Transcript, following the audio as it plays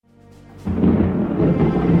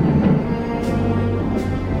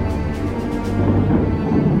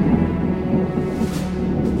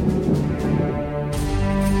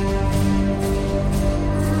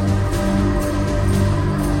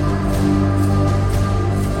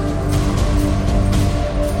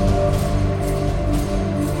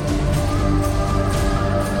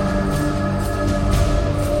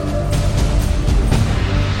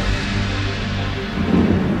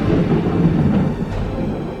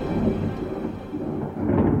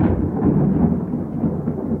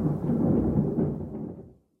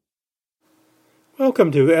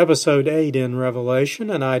Welcome to Episode 8 in Revelation,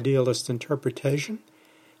 an Idealist Interpretation.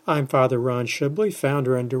 I'm Father Ron Shibley,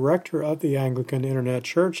 founder and director of the Anglican Internet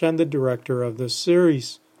Church and the director of this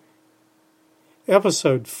series. In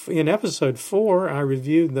Episode 4, I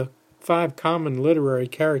reviewed the 5 common literary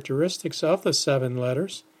characteristics of the 7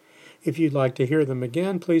 letters. If you'd like to hear them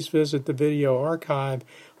again, please visit the video archive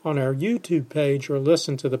on our YouTube page or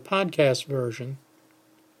listen to the podcast version.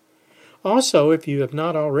 Also, if you have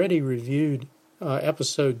not already reviewed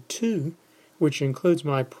Episode 2, which includes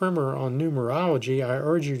my primer on numerology, I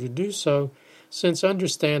urge you to do so, since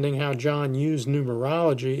understanding how John used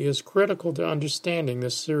numerology is critical to understanding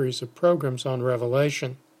this series of programs on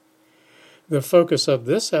Revelation. The focus of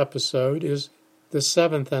this episode is the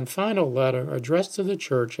 7th and final letter addressed to the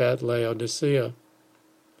church at Laodicea.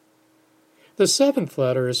 The 7th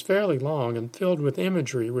letter is fairly long and filled with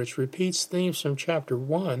imagery which repeats themes from chapter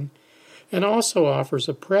 1 and also offers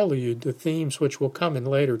a prelude to themes which will come in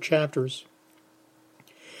later chapters.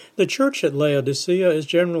 The church at Laodicea is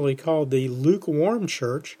generally called the lukewarm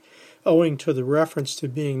church, owing to the reference to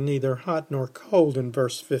being neither hot nor cold in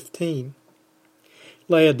verse 15.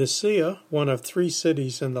 Laodicea, one of 3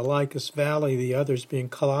 cities in the Lycus Valley, the others being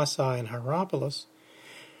Colossae and Hierapolis,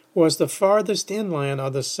 was the farthest inland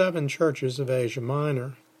of the 7 churches of Asia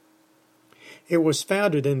Minor. It was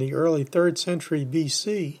founded in the early 3rd century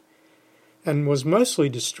BC, and was mostly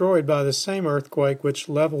destroyed by the same earthquake which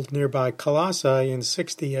leveled nearby Colossae in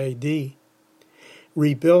 60 A.D.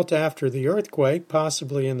 Rebuilt after the earthquake,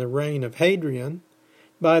 possibly in the reign of Hadrian,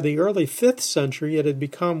 by the early 5th century it had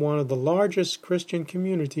become one of the largest Christian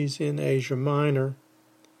communities in Asia Minor.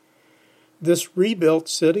 This rebuilt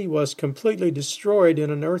city was completely destroyed in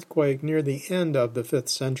an earthquake near the end of the 5th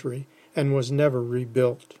century and was never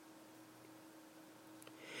rebuilt.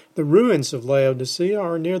 The ruins of Laodicea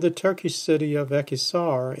are near the Turkish city of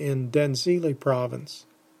Ekhisar in Denizli province.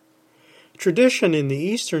 Tradition in the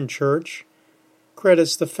Eastern Church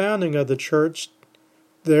credits the founding of the church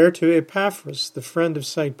there to Epaphras, the friend of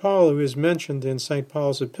St. Paul, who is mentioned in St.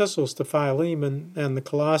 Paul's epistles to Philemon and the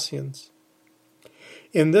Colossians.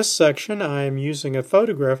 In this section, I am using a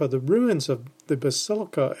photograph of the ruins of the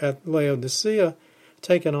Basilica at Laodicea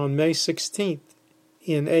taken on May 16th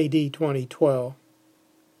in AD 2012.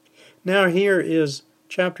 Now here is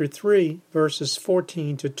chapter 3, verses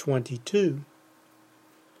 14 to 22.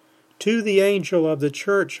 To the angel of the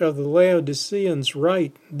church of the Laodiceans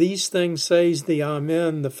write, These things says the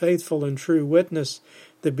Amen, the faithful and true witness,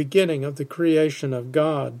 the beginning of the creation of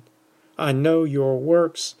God. I know your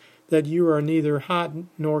works, that you are neither hot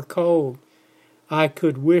nor cold. I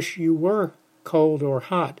could wish you were cold or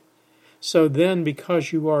hot. So then,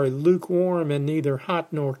 because you are lukewarm and neither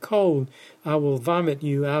hot nor cold, I will vomit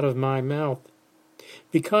you out of my mouth.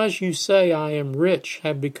 Because you say, I am rich,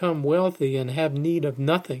 have become wealthy, and have need of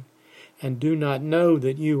nothing, and do not know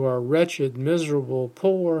that you are wretched, miserable,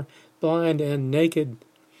 poor, blind, and naked,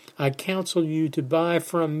 I counsel you to buy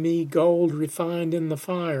from me gold refined in the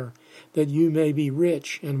fire, that you may be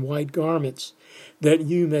rich, and white garments, that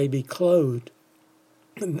you may be clothed,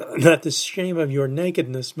 that the shame of your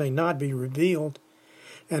nakedness may not be revealed,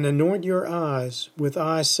 and anoint your eyes with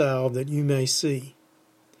eye salve that you may see.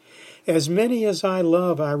 As many as I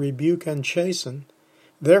love I rebuke and chasten,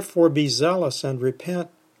 therefore be zealous and repent.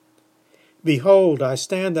 Behold, I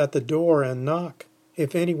stand at the door and knock.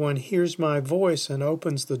 If anyone hears my voice and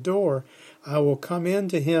opens the door, I will come in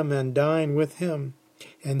to him and dine with him,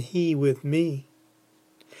 and he with me.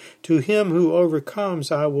 To him who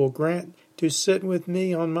overcomes I will grant to sit with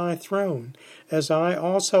me on my throne, as I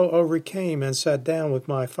also overcame and sat down with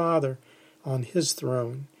my Father on his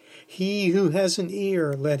throne. He who has an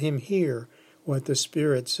ear, let him hear what the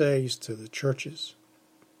Spirit says to the churches.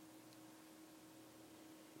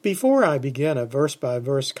 Before I begin a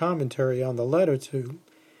verse-by-verse commentary on the letter to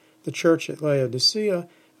the church at Laodicea,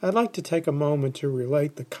 I'd like to take a moment to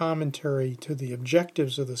relate the commentary to the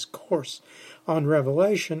objectives of this course on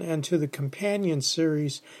Revelation and to the companion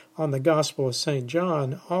series on the Gospel of St.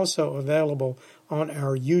 John, also available on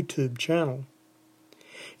our YouTube channel.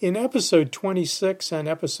 In Episode 26 and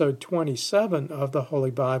Episode 27 of the Holy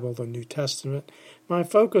Bible, the New Testament, my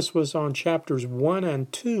focus was on chapters 1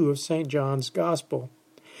 and 2 of St. John's Gospel.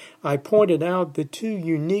 I pointed out the 2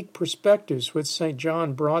 unique perspectives which St.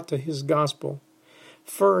 John brought to his Gospel.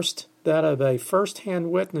 First, that of a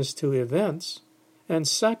first-hand witness to events, and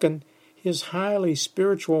second, his highly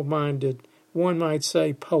spiritual-minded, one might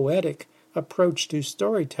say poetic, approach to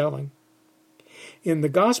storytelling. In the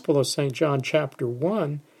Gospel of St. John chapter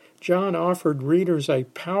 1, John offered readers a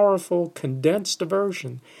powerful, condensed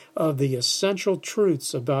version of the essential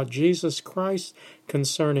truths about Jesus Christ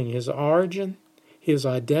concerning his origin, his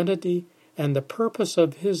identity, and the purpose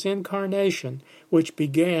of his incarnation, which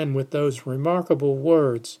began with those remarkable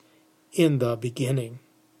words, "In the beginning."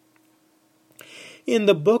 In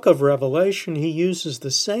the book of Revelation, he uses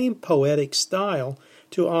the same poetic style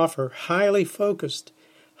to offer highly focused,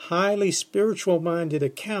 highly spiritual-minded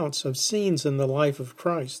accounts of scenes in the life of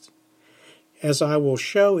Christ. As I will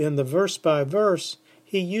show in the verse-by-verse,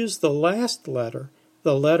 he used the last letter,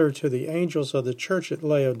 the letter to the angels of the church at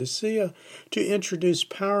Laodicea, to introduce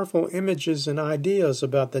powerful images and ideas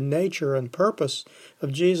about the nature and purpose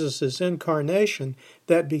of Jesus' incarnation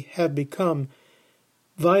that have become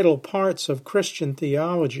vital parts of Christian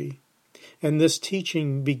theology. And this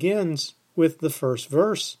teaching begins with the first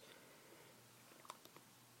verse,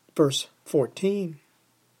 verse 14.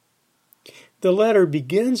 The letter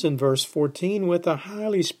begins in verse 14 with a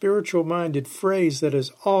highly spiritual-minded phrase that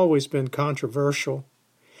has always been controversial.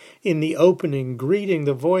 In the opening greeting,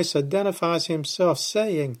 the voice identifies himself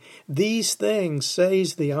saying, "These things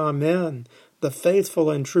says the Amen, the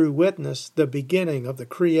faithful and true witness, the beginning of the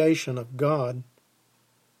creation of God."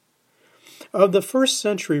 Of the first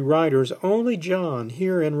century writers, only John,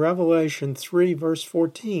 here in Revelation 3, verse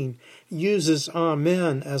 14, uses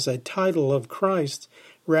Amen as a title of Christ,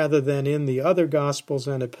 rather than in the other Gospels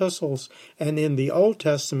and epistles and in the Old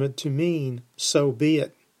Testament to mean, "So be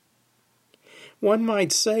it." One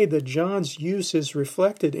might say that John's use is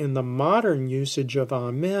reflected in the modern usage of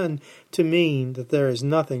Amen to mean that there is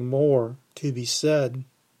nothing more to be said.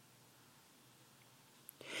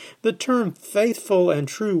 The term faithful and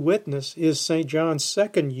true witness is St. John's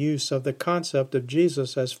second use of the concept of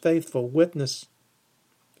Jesus as faithful witness.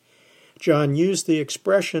 John used the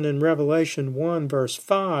expression in Revelation 1, verse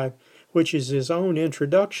 5, which is his own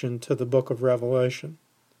introduction to the book of Revelation.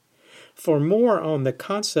 For more on the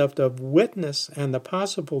concept of witness and the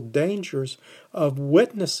possible dangers of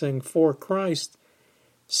witnessing for Christ,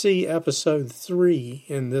 see episode 3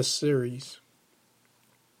 in this series.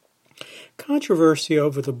 Controversy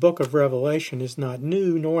over the book of Revelation is not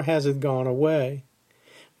new, nor has it gone away.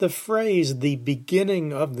 The phrase, "the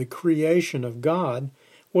beginning of the creation of God,"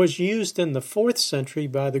 was used in the 4th century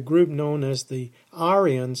by the group known as the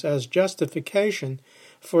Arians as justification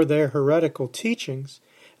for their heretical teachings,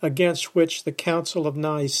 against which the Council of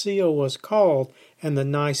Nicaea was called and the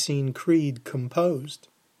Nicene Creed composed,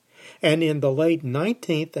 and in the late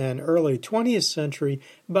 19th and early 20th century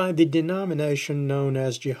by the denomination known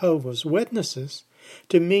as Jehovah's Witnesses,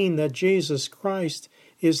 to mean that Jesus Christ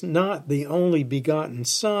is not the only begotten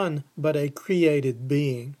Son, but a created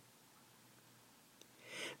being.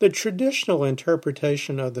 The traditional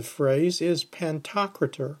interpretation of the phrase is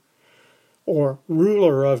Pantocrator, or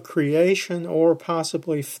ruler of creation, or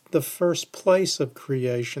possibly the first place of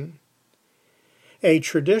creation. A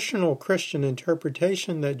traditional Christian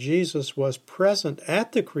interpretation that Jesus was present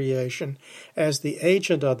at the creation as the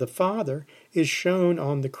agent of the Father is shown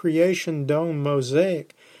on the creation dome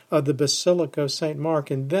mosaic of the Basilica of St. Mark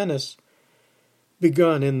in Venice,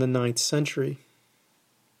 begun in the 9th century.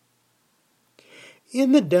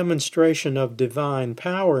 In the demonstration of divine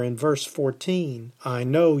power in verse 14, "I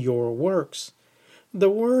know your works," these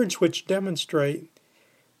are words which demonstrate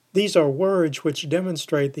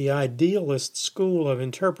the idealist school of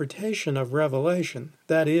interpretation of Revelation.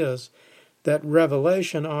 That is, that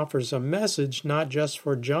Revelation offers a message not just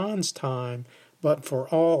for John's time, but for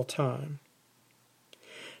all time.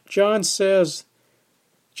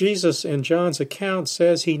 Jesus in John's account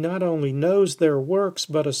says he not only knows their works,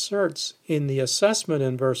 but asserts in the assessment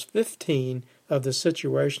in verse 15 of the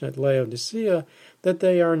situation at Laodicea that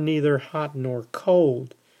they are neither hot nor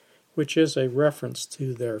cold, which is a reference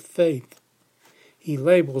to their faith. He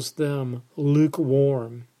labels them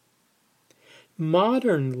lukewarm.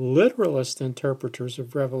 Modern literalist interpreters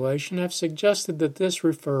of Revelation have suggested that this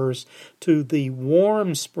refers to the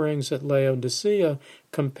warm springs at Laodicea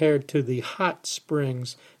compared to the hot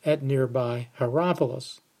springs at nearby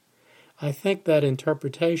Hierapolis. I think that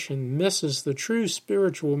interpretation misses the true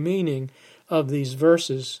spiritual meaning of these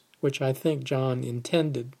verses, which I think John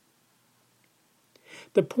intended.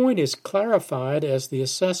 The point is clarified as the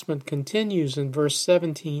assessment continues in verse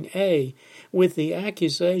 17a with the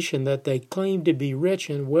accusation that they claim to be rich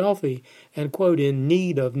and wealthy and, quote, in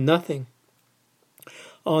need of nothing.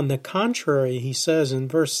 On the contrary, he says in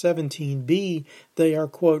verse 17b, they are,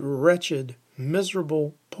 quote, wretched,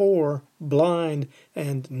 miserable, poor, blind,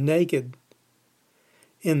 and naked.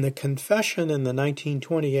 In the confession in the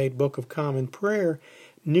 1928 Book of Common Prayer,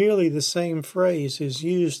 nearly the same phrase is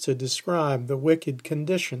used to describe the wicked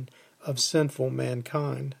condition of sinful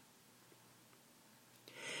mankind.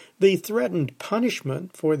 The threatened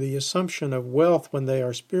punishment for the assumption of wealth when they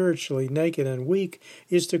are spiritually naked and weak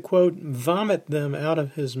is to, quote, vomit them out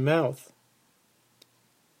of his mouth.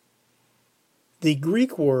 The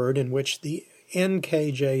Greek word in which the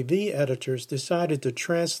NKJV editors decided to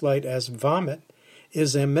translate as vomit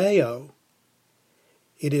is emeo.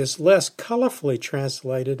 It is less colorfully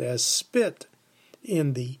translated as spit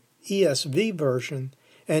in the ESV version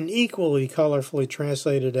and equally colorfully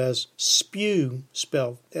translated as spew,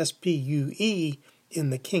 spelled S-P-U-E, in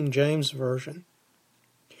the King James Version.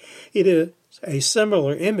 It is a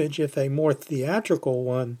similar image, if a more theatrical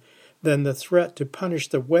one, than the threat to punish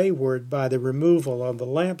the wayward by the removal of the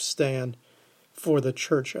lampstand for the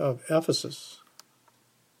church of Ephesus.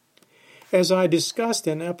 As I discussed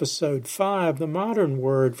in episode 5, the modern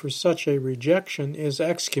word for such a rejection is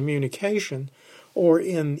excommunication, or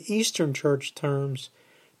in Eastern Church terms,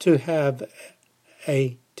 to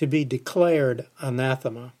be declared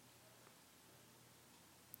anathema.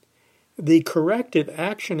 The corrective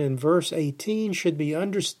action in verse 18 should be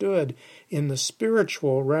understood in the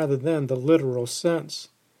spiritual rather than the literal sense.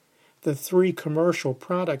 The 3 commercial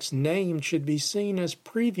products named should be seen as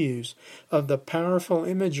previews of the powerful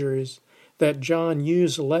imageries that John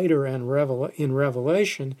used later in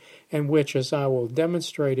Revelation, and which, as I will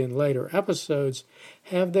demonstrate in later episodes,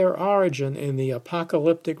 have their origin in the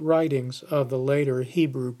apocalyptic writings of the later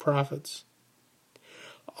Hebrew prophets.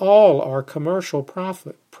 All are commercial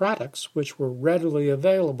products which were readily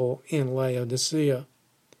available in Laodicea.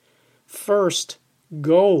 First,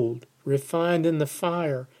 gold refined in the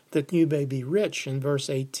fire, that you may be rich, in verse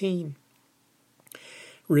 18.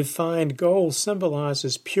 Refined gold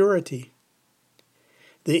symbolizes purity.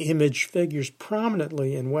 The image figures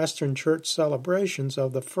prominently in Western Church celebrations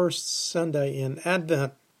of the first Sunday in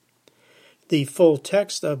Advent. The full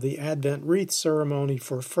text of the Advent wreath ceremony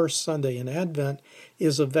for First Sunday in Advent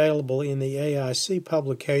is available in the AIC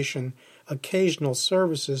publication Occasional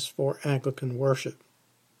Services for Anglican Worship.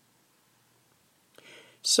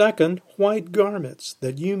 Second, white garments,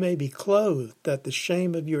 that you may be clothed, that the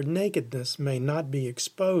shame of your nakedness may not be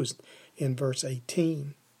exposed, in verse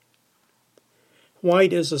 18.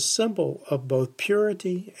 White is a symbol of both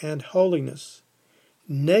purity and holiness.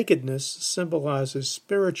 Nakedness symbolizes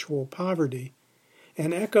spiritual poverty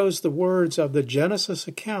and echoes the words of the Genesis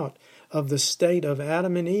account of the state of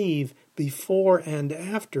Adam and Eve before and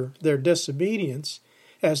after their disobedience,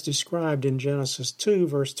 as described in Genesis 2,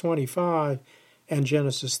 verse 25, and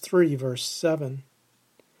Genesis 3, verse 7.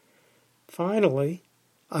 Finally,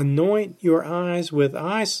 anoint your eyes with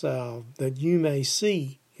eye salve, that you may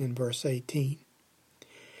see, in verse 18.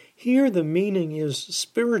 Here the meaning is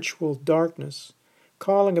spiritual darkness,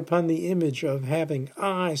 calling upon the image of having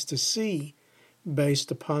eyes to see,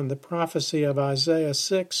 based upon the prophecy of Isaiah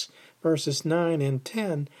 6, verses 9 and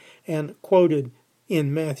 10, and quoted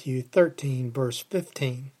in Matthew 13, verse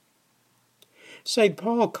 15. St.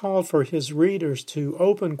 Paul called for his readers to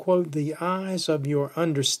open, quote, the eyes of your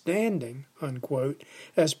understanding, unquote,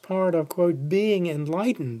 as part of, quote, being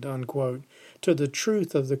enlightened, unquote, to the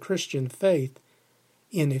truth of the Christian faith,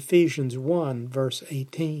 in Ephesians 1, verse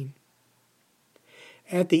 18.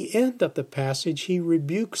 At the end of the passage, he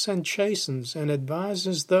rebukes and chastens and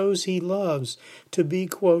advises those he loves to be,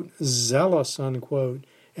 quote, zealous, unquote,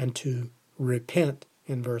 and to repent,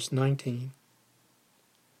 in verse 19.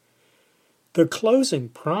 The closing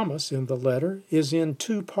promise in the letter is in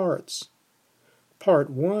 2 parts. Part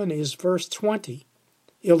 1 is verse 20,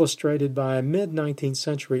 illustrated by a mid-19th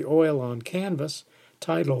century oil on canvas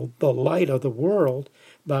titled The Light of the World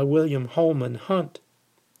by William Holman Hunt.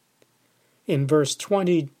 In verse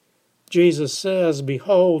 20, Jesus says,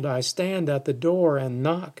 Behold, I stand at the door and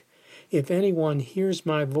knock. If anyone hears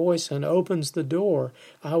my voice and opens the door,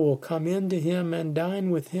 I will come in to him and dine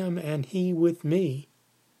with him and he with me.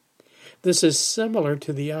 This is similar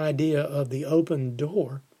to the idea of the open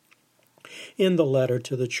door in the letter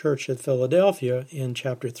to the church at Philadelphia in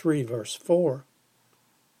chapter 3, verse 4.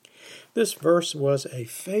 This verse was a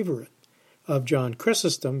favorite of John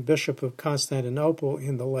Chrysostom, Bishop of Constantinople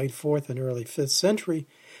in the late 4th and early 5th century,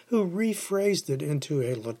 who rephrased it into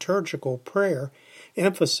a liturgical prayer,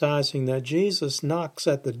 emphasizing that Jesus knocks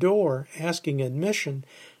at the door, asking admission,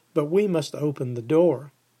 but we must open the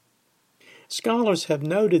door. Scholars have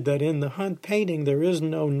noted that in the Hunt painting there is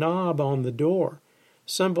no knob on the door,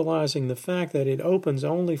 symbolizing the fact that it opens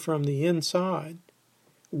only from the inside.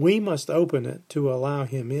 We must open it to allow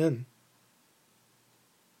him in.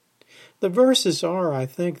 The verses are, I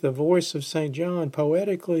think, the voice of St. John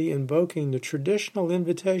poetically invoking the traditional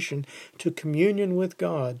invitation to communion with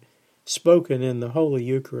God spoken in the Holy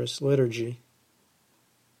Eucharist liturgy.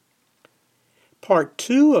 Part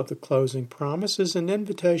 2 of the closing promise is an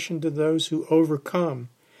invitation to those who overcome,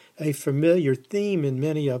 a familiar theme in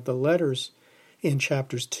many of the letters in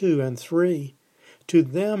chapters 2 and 3. To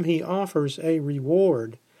them he offers a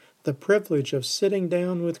reward, the privilege of sitting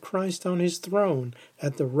down with Christ on his throne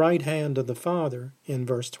at the right hand of the Father in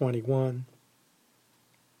verse 21.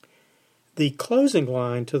 The closing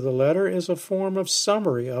line to the letter is a form of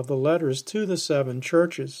summary of the letters to the 7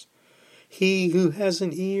 churches. He who has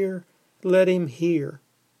an ear, let him hear.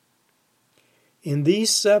 In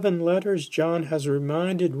these 7 letters, John has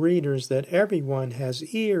reminded readers that everyone has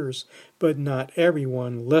ears, but not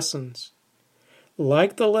everyone listens.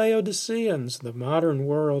 Like the Laodiceans, the modern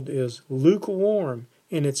world is lukewarm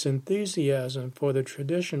in its enthusiasm for the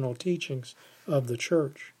traditional teachings of the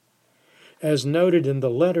church. As noted in the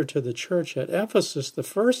letter to the church at Ephesus, the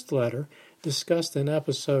first letter, discussed in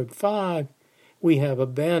episode 5, we have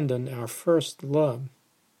abandoned our first love.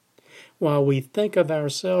 While we think of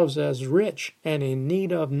ourselves as rich and in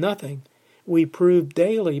need of nothing, we prove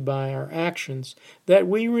daily by our actions that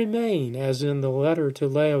we remain, as in the letter to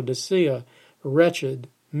Laodicea, wretched,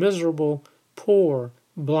 miserable, poor,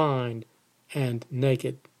 blind, and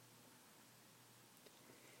naked.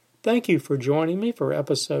 Thank you for joining me for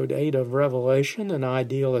episode 8 of Revelation, an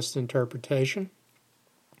Idealist Interpretation.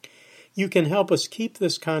 You can help us keep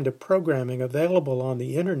this kind of programming available on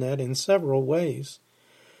the internet in several ways.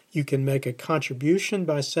 You can make a contribution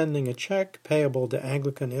by sending a check payable to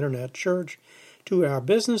Anglican Internet Church to our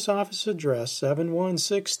business office address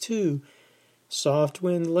 7162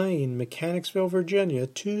 Softwind Lane, Mechanicsville, Virginia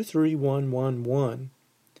 23111.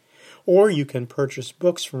 Or you can purchase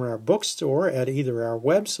books from our bookstore at either our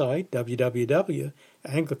website,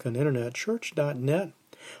 www.anglicaninternetchurch.net,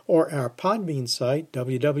 or our Podbean site,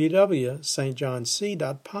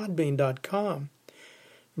 www.stjohnc.podbean.com.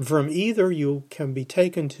 From either, you can be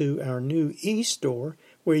taken to our new e-store,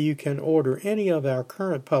 where you can order any of our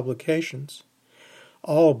current publications.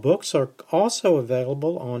 All books are also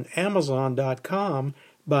available on Amazon.com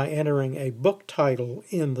by entering a book title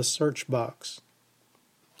in the search box.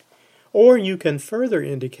 Or you can further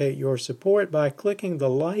indicate your support by clicking the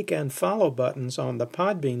like and follow buttons on the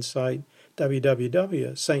Podbean site,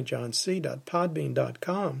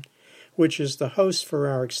 www.stjohnc.podbean.com, which is the host for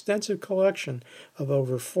our extensive collection of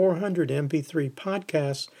over 400 MP3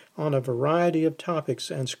 podcasts on a variety of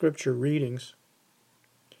topics and scripture readings.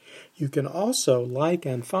 You can also like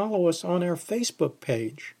and follow us on our Facebook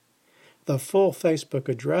page. The full Facebook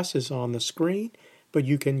address is on the screen, but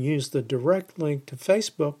you can use the direct link to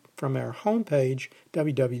Facebook from our homepage,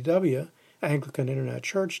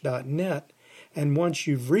 www.anglicaninternetchurch.net, and once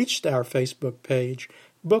you've reached our Facebook page,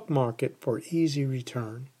 bookmark it for easy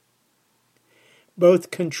return.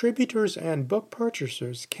 Both contributors and book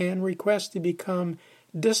purchasers can request to become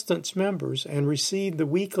Distance members and receive the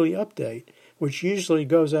weekly update, which usually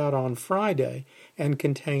goes out on Friday and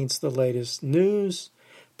contains the latest news,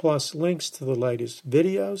 plus links to the latest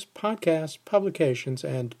videos, podcasts, publications,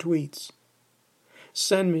 and tweets.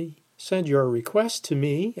 Send your request to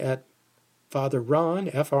me at Father Ron,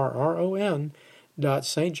 FRRON,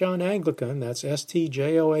 .stjohnanglican, that's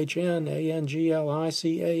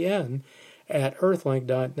STJOHNANGLICAN, at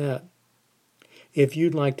earthlink.net. If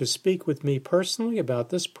you'd like to speak with me personally about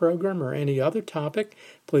this program or any other topic,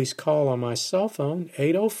 please call on my cell phone,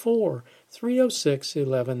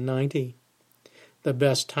 804-306-1190. The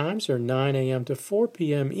best times are 9 a.m. to 4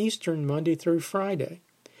 p.m. Eastern, Monday through Friday.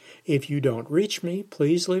 If you don't reach me,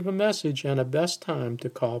 please leave a message and a best time to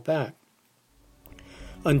call back.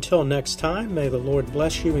 Until next time, may the Lord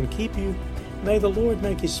bless you and keep you. May the Lord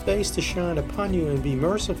make his face to shine upon you and be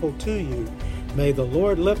merciful to you. May the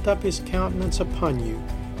Lord lift up his countenance upon you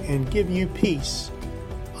and give you peace.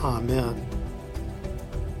 Amen.